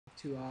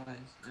2 eyes.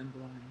 I'm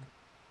blind.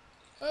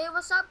 Hey,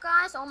 what's up,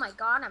 guys? Oh my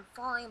god, I'm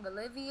falling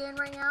Bolivian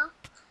right now.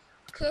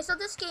 Okay, so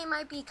this game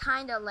might be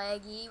kinda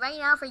laggy. Right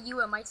now, for you,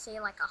 it might say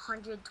like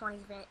 120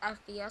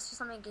 FPS or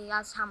something.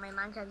 That's how my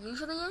Minecraft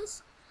usually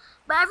is.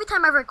 But every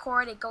time I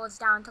record, it goes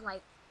down to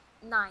like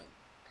 9.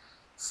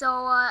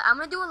 So, I'm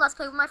gonna do a Let's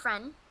Play with my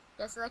friend,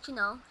 just to let you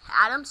know.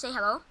 Adam, say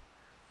hello.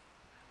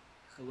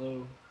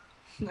 Hello.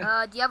 Do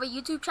you have a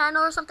YouTube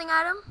channel or something,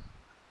 Adam?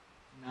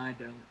 No, I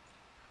don't.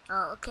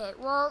 Oh, okay.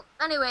 Well,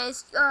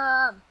 anyways,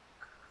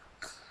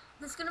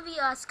 this is gonna be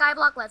a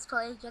Skyblock Let's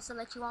Play, just to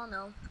let you all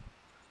know.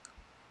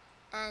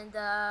 And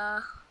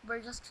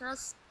we're just gonna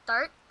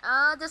start.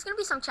 There's gonna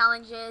be some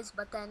challenges,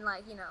 but then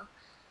like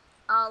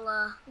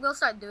we'll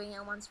start doing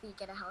it once we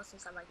get a house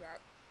and stuff like that.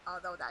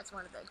 Although that's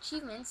one of the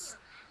achievements.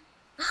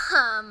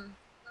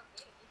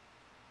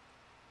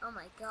 Oh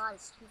my god,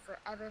 it's taking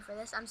forever for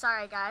this. I'm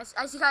sorry, guys.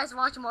 As you guys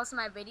watch most of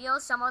my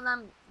videos, some of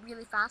them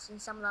really fast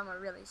and some of them are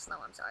really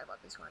slow. I'm sorry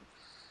about this one.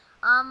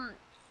 I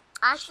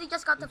actually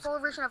just got the full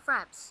version of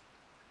Fraps.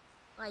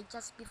 Like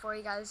just before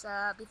you guys,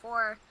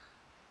 before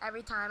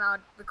every time I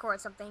would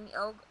record something, it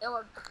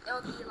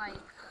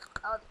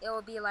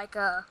will be like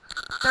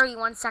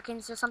 31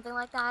 seconds or something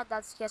like that.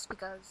 That's just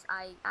because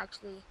I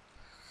actually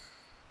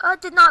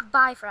did not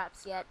buy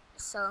Fraps yet.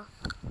 So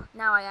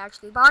now I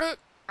actually bought it.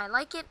 I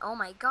like it. Oh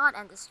my god,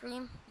 and the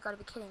stream. You gotta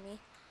be kidding me.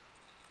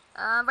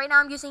 Right now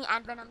I'm using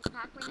Ant Venom's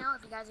pack right now,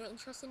 if you guys are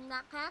interested in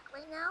that pack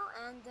right now.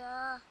 And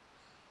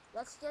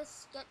let's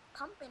just get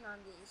pumping on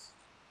these.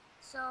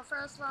 So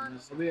first one,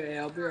 I'll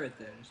be right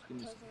there. Just give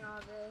me taking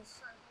all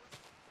this.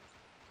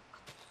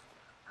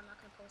 I'm not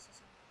gonna post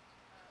this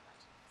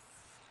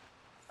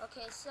on.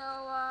 Okay, so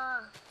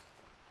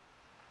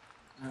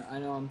I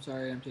know. I'm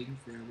sorry. I'm taking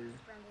forever.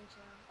 Brandon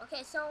channel.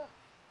 Okay, so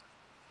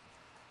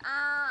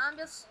I'm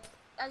just,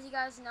 as you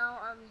guys know,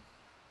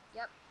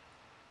 yep.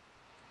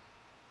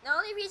 The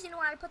only reason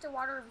why I put the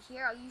water over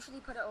here, I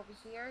usually put it over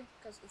here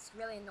because it's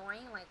really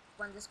annoying, like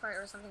when this part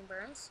or something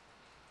burns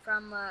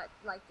from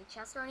like the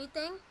chest or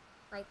anything.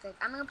 Like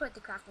I'm gonna put the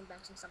crafting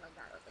bench and stuff like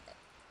that over there,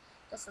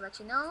 just to let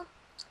you know.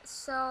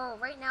 So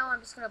right now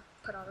I'm just gonna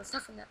put all the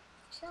stuff in the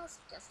chest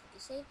just to be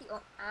safety.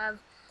 Oh, I have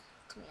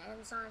too many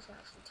items on. I should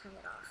actually turn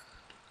it off.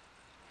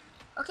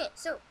 Okay,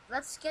 so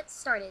let's get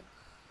started.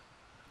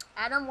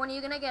 Adam, when are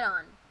you gonna get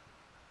on?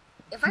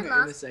 If I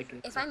lost,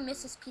 if I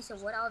miss this piece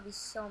of wood, I would be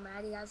so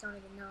mad. You guys don't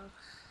even know.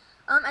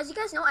 As you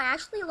guys know, I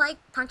actually like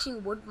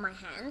punching wood with my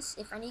hands.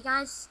 If any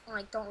guys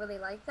like don't really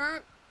like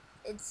that,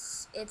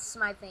 it's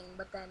my thing.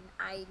 But then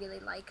I really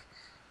like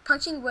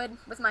punching wood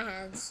with my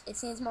hands. It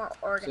seems more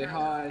organized. Say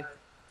hi.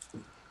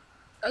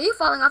 Are you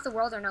falling off the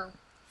world or no?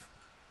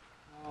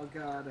 Oh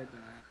god, I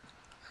died.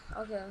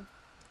 Okay.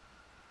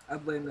 I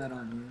blame that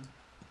on you.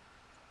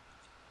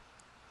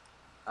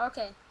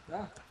 Okay.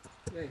 Ah,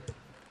 yay.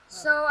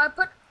 So I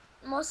put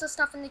most of the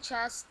stuff in the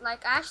chest.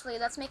 Like, actually,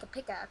 let's make a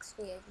pickaxe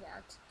for the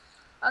exact.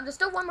 There's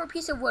still one more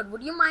piece of wood.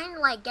 Would you mind,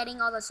 like, getting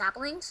all the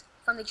saplings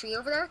from the tree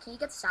over there? Can you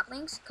get the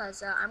saplings?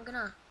 Because, I'm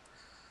gonna...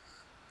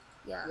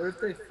 Yeah. What if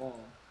they fall?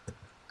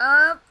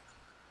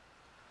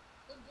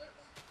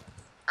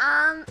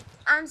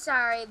 I'm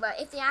sorry, but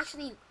if they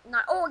actually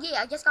not... Oh,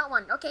 yeah, I just got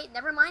one. Okay,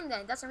 never mind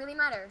then. Doesn't really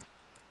matter.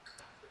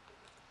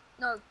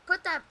 No,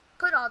 put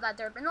all that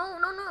dirt...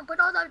 No, put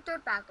all that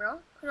dirt back,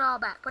 bro. Put it all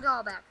back. Put it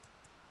all back.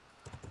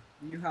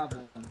 You have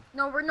one.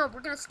 No, we're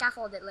gonna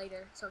scaffold it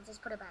later. So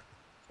just put it back.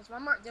 There's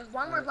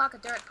one more block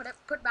of dirt.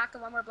 Put back the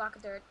one more block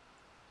of dirt.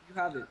 You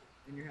have it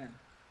in your hand.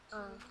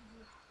 Oh.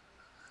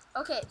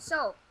 Okay,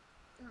 so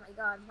oh my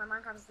god, my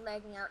Minecraft is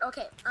lagging out.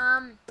 Okay,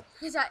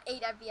 he's at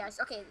 8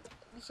 FPS. Okay,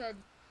 we should.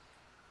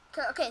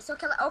 Okay, so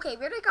okay,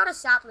 we already got a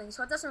sapling,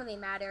 so it doesn't really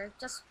matter.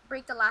 Just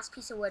break the last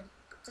piece of wood.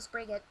 Just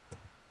break it.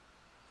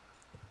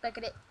 Break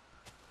it.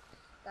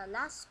 The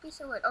last piece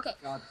of wood. Okay.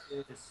 God,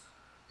 this.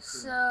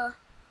 So.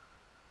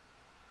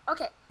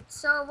 Okay,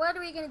 so what are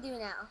we gonna do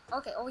now?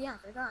 Okay, oh yeah, I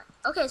forgot.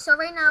 Okay, so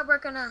right now we're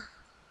gonna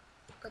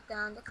put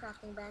down the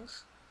crafting bench.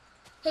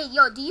 Hey,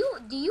 yo, do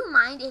you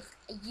mind if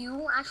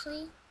you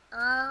actually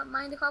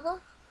mine the cobble?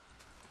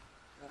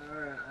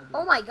 Alright,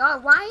 Oh my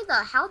god, why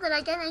the hell did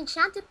I get an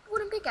enchanted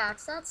wooden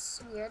pickaxe?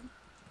 That's weird.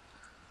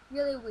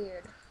 Really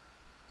weird.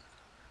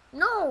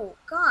 No,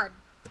 god.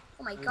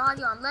 Oh my god,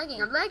 yo, I'm lagging.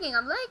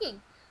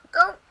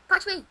 Go,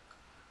 punch me.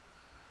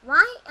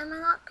 Why am I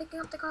not picking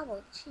up the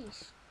cobble?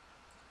 Sheesh.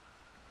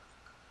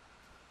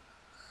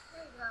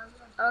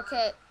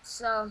 Okay,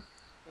 so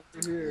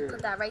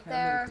put that right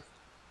there.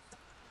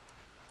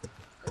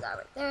 Put that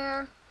right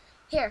there.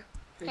 Here,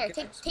 take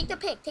the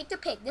pick. Take the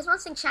pick. This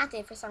one's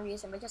enchanted for some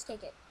reason, but just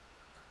take it.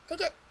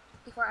 Take it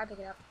before I pick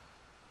it up.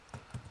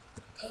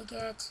 Take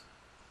it.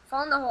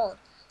 Fall in the hole.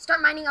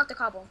 Start mining out the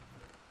cobble.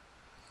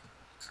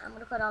 I'm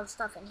gonna put all the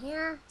stuff in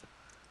here.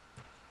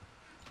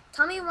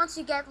 Tell me once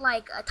you get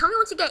like,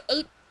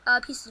 8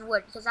 pieces of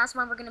wood, because that's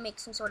when we're gonna make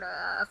some sort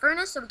of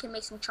furnace, so we can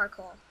make some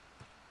charcoal.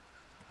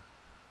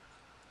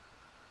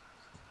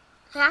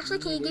 Hey, actually,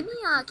 can you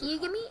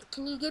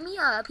give me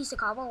a piece of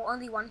cobble?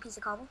 Only one piece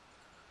of cobble.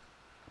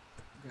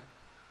 Okay.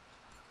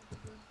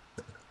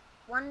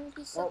 One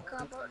piece Oh. of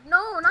cardboard.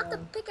 No, not the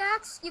No.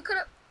 pickaxe. You could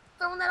have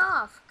thrown that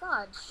off.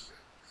 God.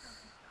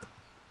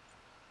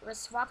 We're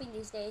swapping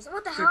these days.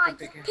 What the hell? Took I the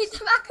just pickaxe. picked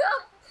it back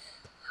up.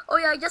 Oh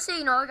yeah, just so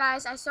you know,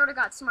 guys, I sort of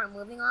got smart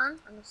moving on.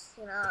 I'm just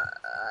gonna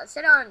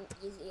sit on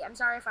easy. I'm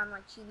sorry if I'm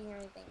like cheating or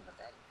anything, but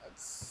then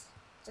it's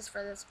just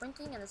for the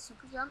sprinting and the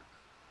super jump.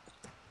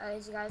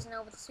 As you guys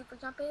know what the super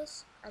jump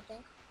is, I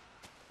think.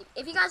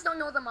 If you guys don't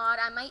know the mod,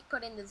 I might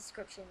put in the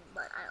description,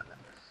 but I don't know.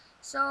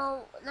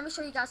 So let me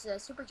show you guys the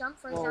super jump,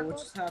 for Whoa, example. what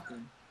just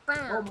happened?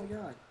 Bam. Oh my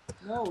god.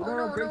 No, Oh no,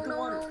 no break no the no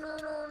water. no no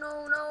no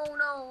no no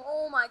no!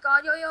 Oh my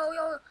god! Yo yo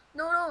yo!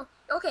 No no!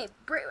 Okay,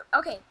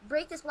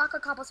 break this block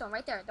of cobblestone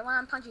right there. The one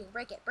I'm punching.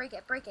 Break it! Break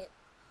it! Break it!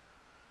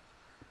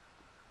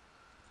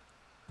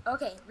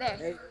 Okay, there.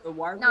 Hey,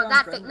 why are we No,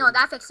 on friendly?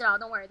 that fixed it all.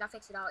 Don't worry, that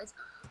fixed it all. It's.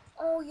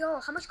 Oh yo,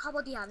 how much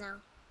cobble do you have now?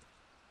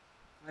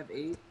 I have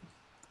 8.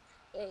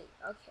 8.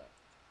 Okay.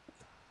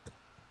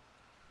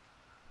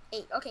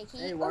 8. Okay. Can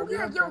Hey, you? why Oh are we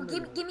yeah, on yo, friendly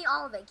give me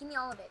all of it. Give me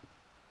all of it.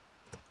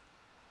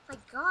 My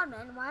God,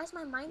 man, why is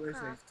my Where is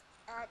it? Minecraft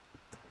at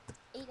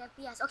 8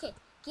 FPS? Okay,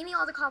 give me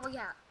all the cobble you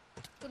have.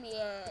 Give me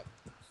it.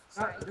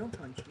 Sorry. Don't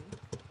punch me.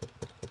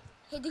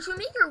 Hey, did you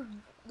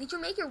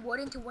make your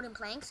wood into wooden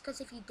planks? Because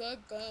if you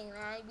did, dang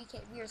man,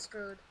 we are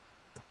screwed.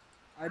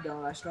 I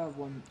don't. I still have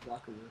 1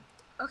 block of wood.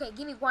 Okay,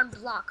 give me 1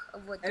 block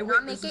of wood. Hey, Do wait,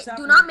 not there's make a it. Do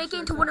sapling. not make it There's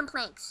into a wooden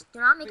planks.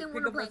 Do not make it Pick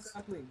wooden up that planks.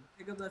 sapling.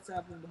 Pick up that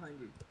sapling behind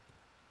you.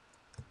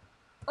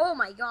 Oh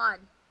my God.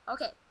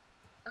 Okay.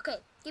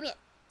 Okay. Give me it.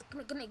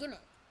 Give me it.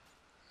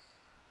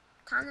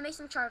 Time to make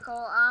some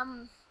charcoal.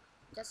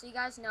 Just so you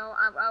guys know,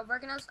 we're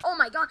gonna. Oh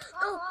my God.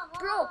 No,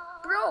 bro.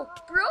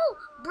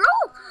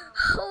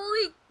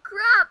 Holy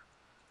crap.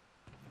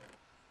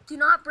 Do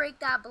not break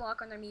that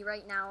block under me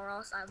right now, or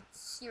else I'm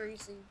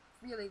seriously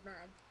really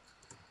mad.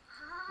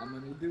 I'm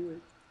gonna do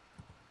it.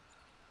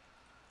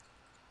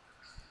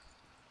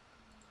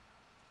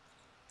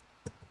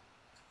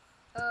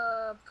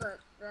 Put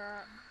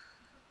that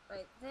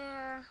right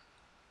there.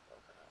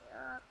 Open it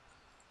up.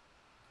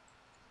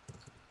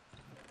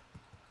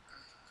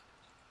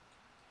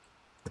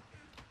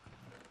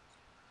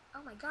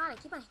 Oh my God, I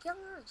keep on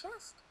killing on the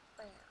chest.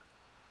 Bam.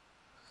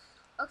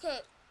 Okay,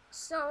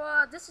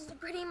 so this is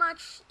pretty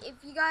much, if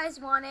you guys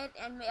want it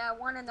and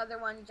want another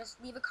one, just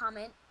leave a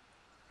comment.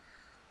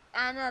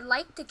 And I'd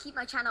like to keep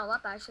my channel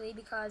up actually,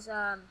 because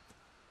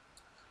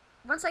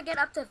once I get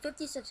up to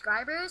 50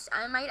 subscribers,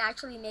 I might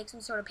actually make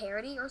some sort of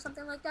parody or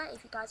something like that.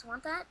 If you guys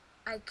want that,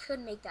 I could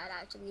make that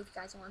actually if you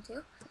guys want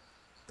to.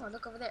 Oh,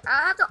 look over there.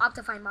 I have the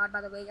Optifine mod,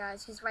 by the way,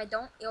 guys. Because if I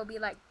don't, it'll be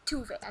like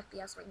 2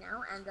 FPS right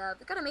now. And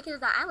we gotta make it to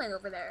the island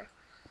over there.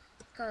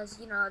 Because,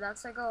 you know,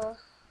 that's our goal.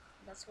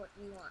 That's what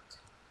we want.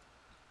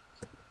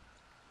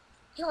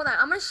 Hey, hold on.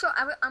 I'm gonna show.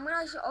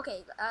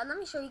 Okay, let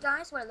me show you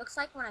guys what it looks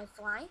like when I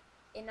fly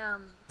in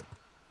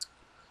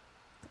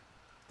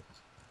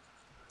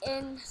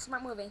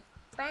smart moving.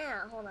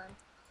 Bam. Hold on.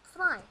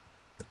 Fly.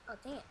 Oh,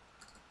 dang it.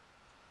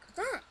 Look at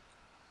that.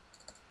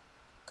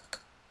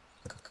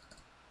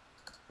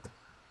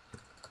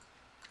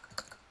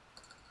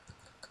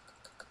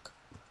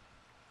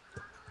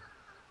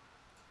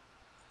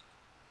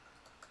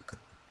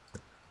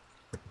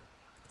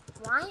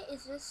 Why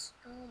is this?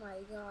 Oh my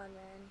God,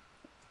 man.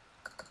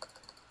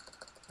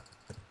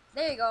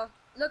 There you go.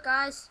 Look,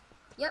 guys.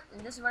 Yep,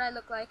 and this is what I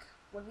look like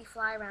when we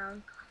fly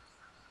around.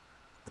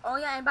 Oh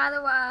yeah, and by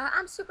the way,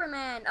 I'm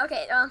Superman.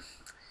 Okay,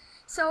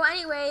 so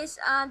anyways,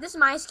 this is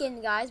my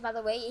skin, guys, by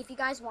the way. If you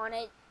guys want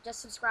it,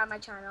 just subscribe my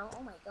channel.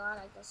 Oh my God,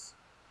 I guess.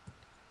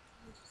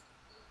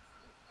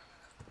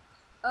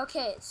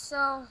 Okay,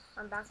 so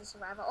I'm back to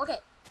survival. Okay.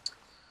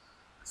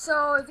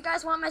 So, if you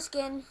guys want my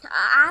skin,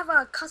 I have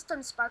a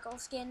custom sparkle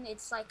skin.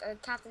 It's like a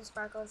Captain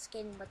Sparkle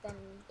skin, but then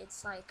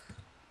it's like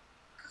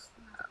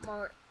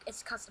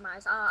it's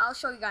customized. I'll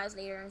show you guys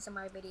later in some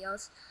of my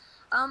videos.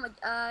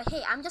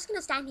 Hey, I'm just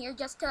gonna stand here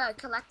just to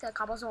collect the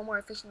cobblestone more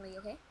efficiently,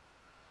 okay?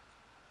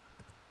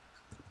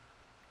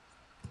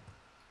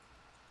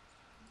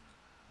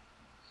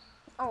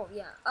 Oh,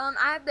 yeah. I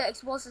have the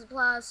Explosives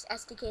Plus,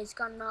 SDK's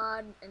gun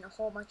mod, and a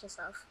whole bunch of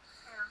stuff.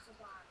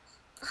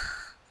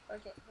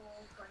 Okay.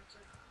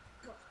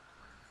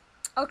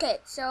 Okay,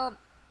 so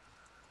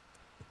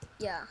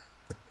yeah.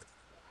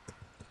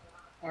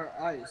 Our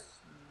ice.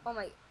 Oh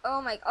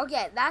my,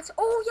 okay, that's,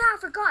 oh yeah, I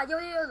forgot. Yo.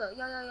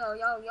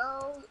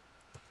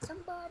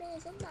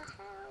 Somebody's in the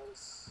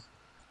house.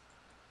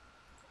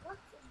 What's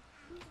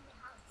in the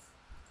house?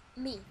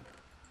 Me.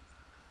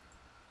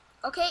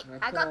 Okay,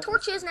 I got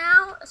torches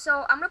now,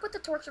 so I'm gonna put the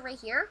torch right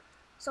here,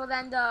 so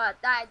then that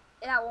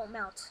won't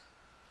melt.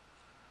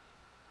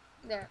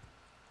 There.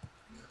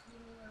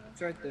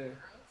 It's right there.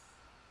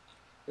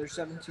 There's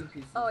 17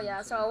 pieces. Oh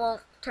yeah, so it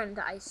won't turn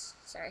into ice.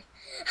 Sorry.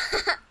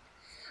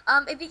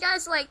 If you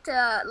guys like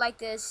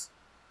this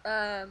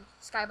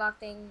Skyblock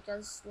thing,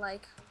 just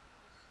like,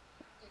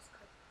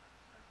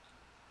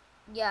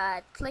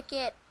 yeah, click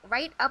it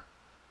right up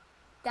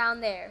down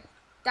there.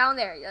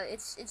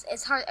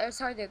 It's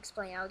hard to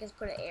explain. I'll just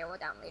put an arrow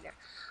down later.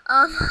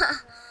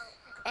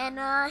 And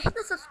hit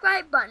the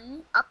subscribe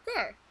button up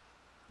there.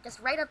 Just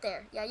right up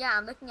there. Yeah,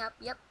 I'm looking up.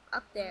 Yep,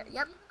 up there.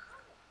 Yep.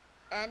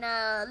 And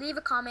leave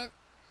a comment,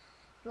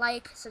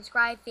 like,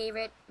 subscribe,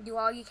 favorite, do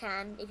all you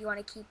can if you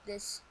want to keep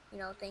this,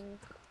 thing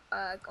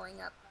going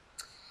up.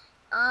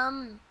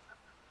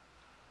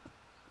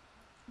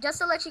 Just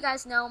to let you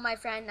guys know, my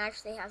friend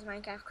actually has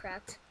Minecraft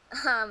cracked.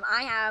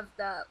 I have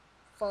the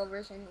full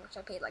version, which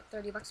I paid like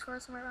 $30 for,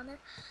 somewhere around there.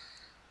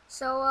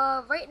 So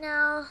right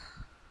now,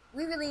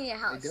 we really need a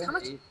house. Hey, How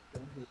much?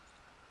 don't hate.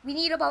 We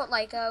need about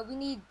we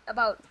need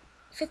about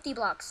 50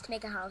 blocks to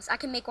make a house. I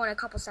can make one in a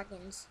couple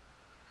seconds.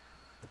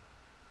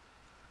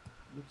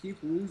 You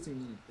keep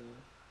losing it though.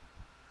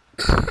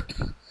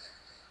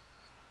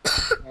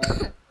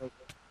 Alright, okay.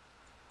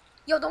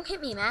 Yo, don't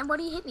hit me, man. What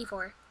do you hit me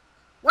for?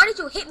 What did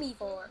you hit me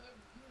for?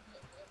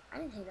 I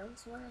didn't hit him.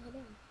 So what I hit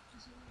him?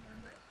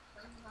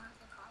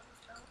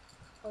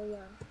 Oh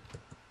yeah.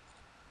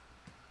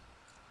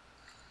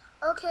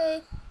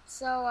 Okay,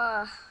 so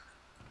I'm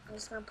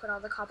just gonna put all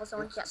the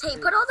cobblestone in chest. Hey,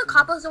 put all the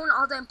cobblestone,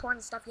 all the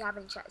important stuff you have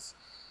in chest,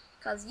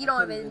 cause you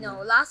don't really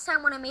know. Last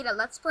time when I made a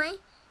let's play,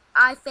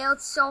 I failed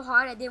so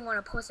hard I didn't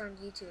want to post it on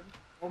YouTube.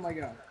 Oh my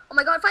god. Oh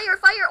my god, fire,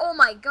 fire! Oh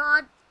my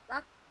god,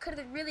 that could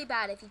have been really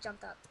bad if he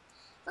jumped up.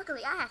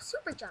 Luckily, I have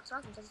super jump, so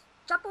I can just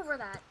jump over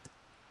that.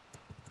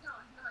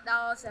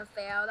 That was a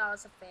fail. That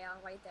was a fail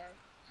right there.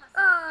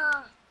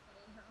 Ah.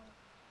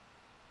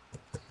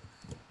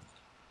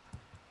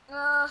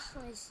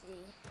 Let me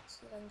see.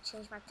 See if I can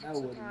change my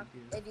texture pack.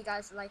 If you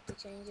guys like to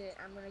change it,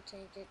 I'm gonna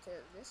change it to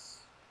this.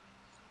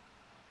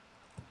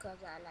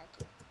 Because I like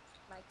it.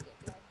 Like it.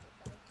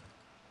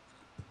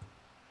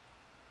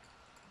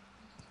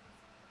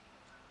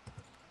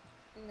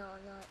 No,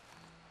 not.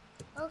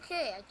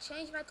 Okay, I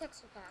changed my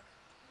texture pack.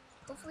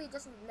 Hopefully it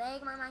doesn't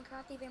lag my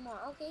Minecraft even more.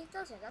 Okay, it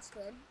doesn't. That's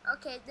good.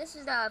 Okay, this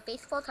is the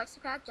faithful texture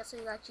pack, just to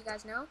let you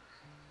guys know.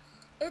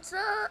 It's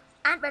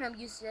Ant Venom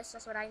uses this.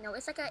 That's what I know.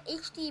 It's like a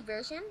HD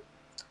version.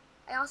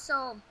 I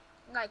also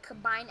like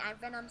combine Ant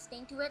Venom's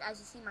thing to it. As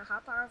you see my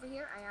hotbar over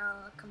here,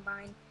 I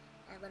combine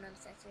Ant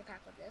Venom's texture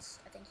pack with this.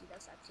 I think he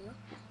does that too.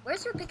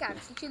 Where's your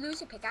pickaxe? Did you lose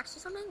your pickaxe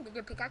or something? Did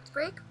your pickaxe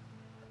break?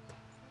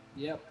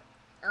 Yep.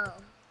 Oh,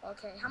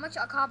 okay. How much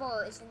cobble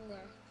is in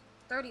there?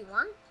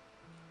 31?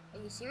 Are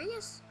you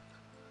serious?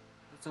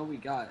 That's all we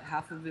got.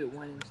 Half of it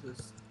went into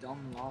this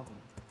dumb lava.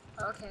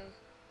 Okay.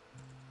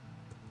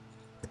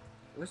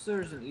 Wish there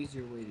was an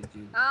easier way to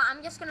do that.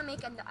 I'm just gonna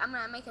make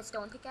a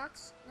stone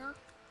pickaxe now.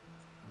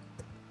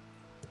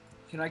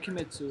 Can I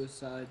commit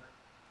suicide?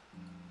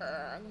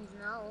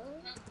 No.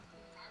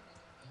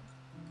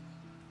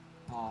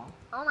 Aw.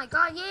 Oh my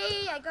god,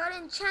 yay! I got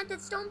an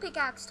enchanted stone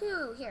pickaxe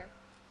too. Here.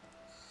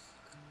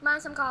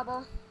 Mine some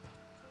cobble.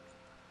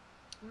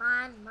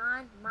 Mine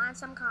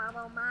some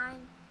cobble.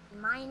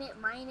 Mine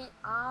it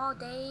all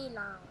day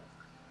long.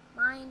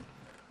 Mine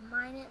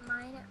it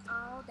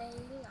all day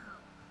long.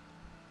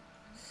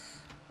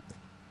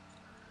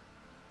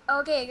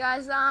 Okay,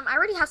 guys, I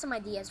already have some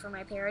ideas for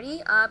my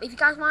parody. If you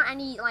guys want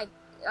any, like,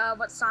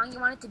 what song you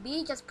want it to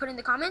be, just put in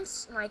the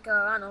comments. Like,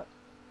 I don't know,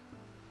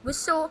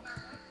 whistle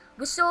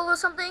or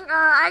something.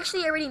 I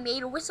actually already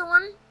made a whistle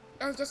one.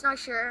 I'm just not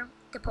sure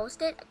to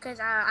post it, because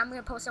I'm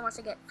going to post it once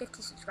I get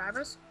 50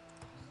 subscribers.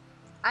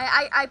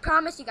 I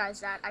promise you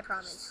guys that. I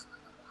promise.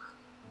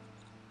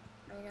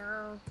 I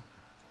know.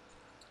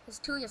 There's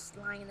two just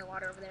lying in the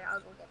water over there.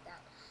 I'll go get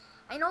that.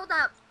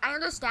 I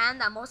understand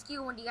that most of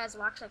you, when you guys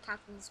watch like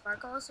Captain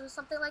Sparkles or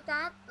something like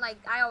that, like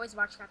I always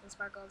watch Captain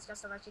Sparkles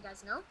just to let you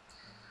guys know,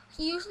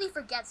 he usually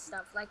forgets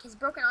stuff, like his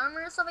broken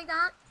armor and stuff like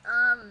that.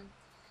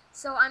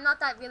 So I'm not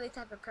that really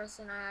type of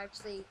person. I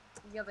actually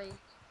really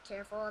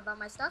careful about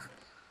my stuff.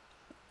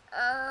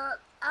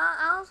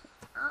 I'll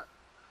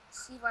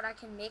see what I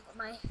can make with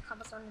my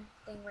cobblestone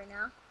thing right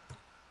now.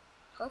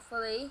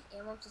 Hopefully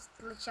it won't just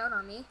glitch out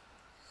on me,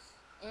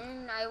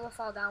 and I will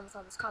fall down with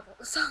all this cobble.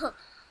 So.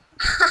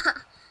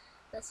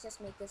 Let's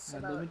just make this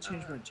about, let me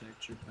change my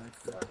texture pack.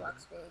 4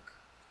 blocks big.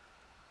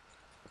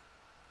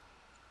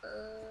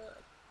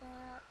 Like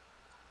that.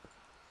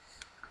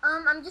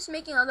 I'm just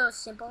making a little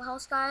simple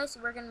house, guys.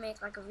 We're gonna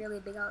make like a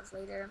really big house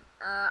later.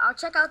 I'll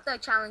check out the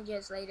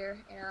challenges later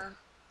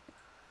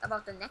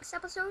about the next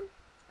episode,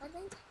 I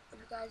think. If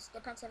you guys,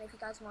 depends on if you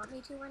guys want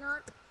me to or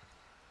not.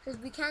 Because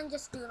we can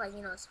just do like,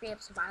 straight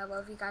up survival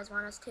if you guys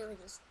want us to.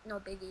 It's just no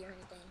biggie or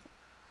anything.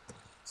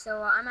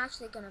 So I'm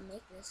actually gonna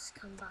make this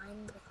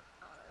combined with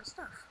all our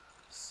stuff.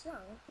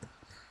 So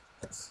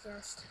it's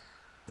just,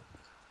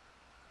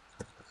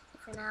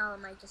 for now it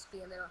might just be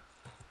a little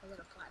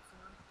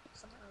platform,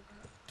 something like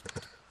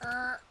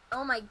that.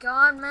 Oh my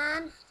god,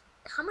 man!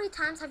 How many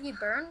times have you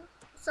burned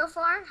so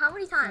far? How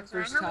many times,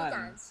 man? How many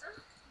times?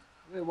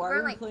 Wait, why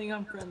are we playing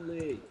on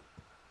friendly?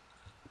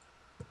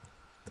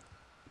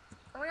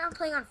 We're not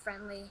playing on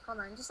friendly. Hold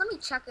on, just let me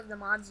check if the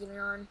mod's even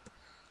on.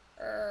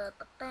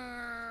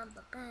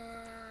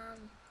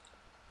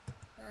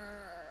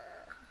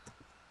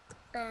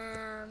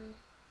 Bam.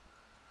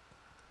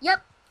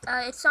 Yep.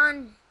 It's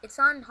on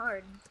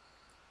hard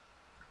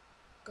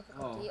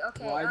difficulty. Oh,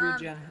 okay. well, I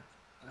regen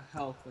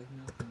health like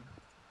nothing.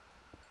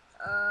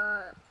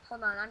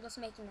 Hold on. I'm just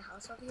making the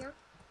house over here.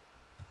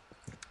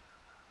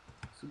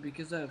 So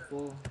because I have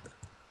full,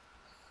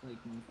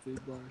 like, my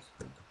food bars.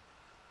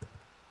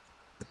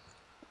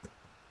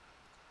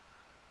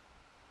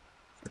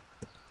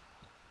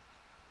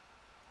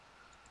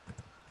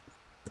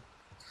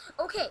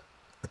 Okay.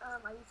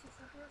 Are you too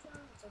serious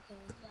now? It's okay.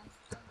 Yes,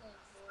 I'm getting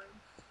bored.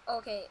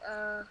 Okay,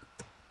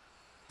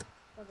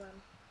 hold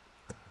on.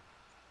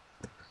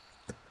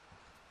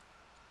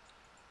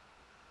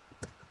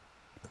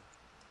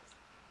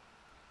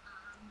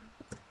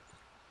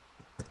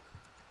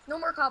 No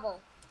more cobble.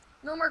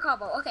 No more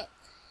cobble. Okay.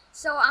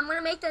 So I'm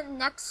gonna make the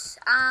next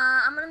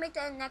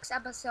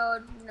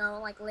episode, you know,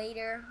 like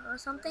later or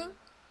something.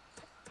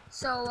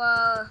 So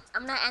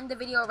I'm gonna end the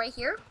video right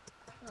here.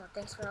 Oh,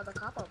 thanks for all the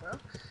cobble, bro.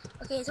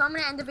 Okay, so I'm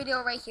gonna end the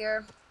video right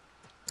here,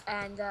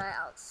 and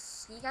I'll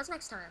see you guys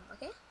next time.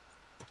 Okay?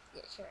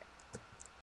 Yeah, sure.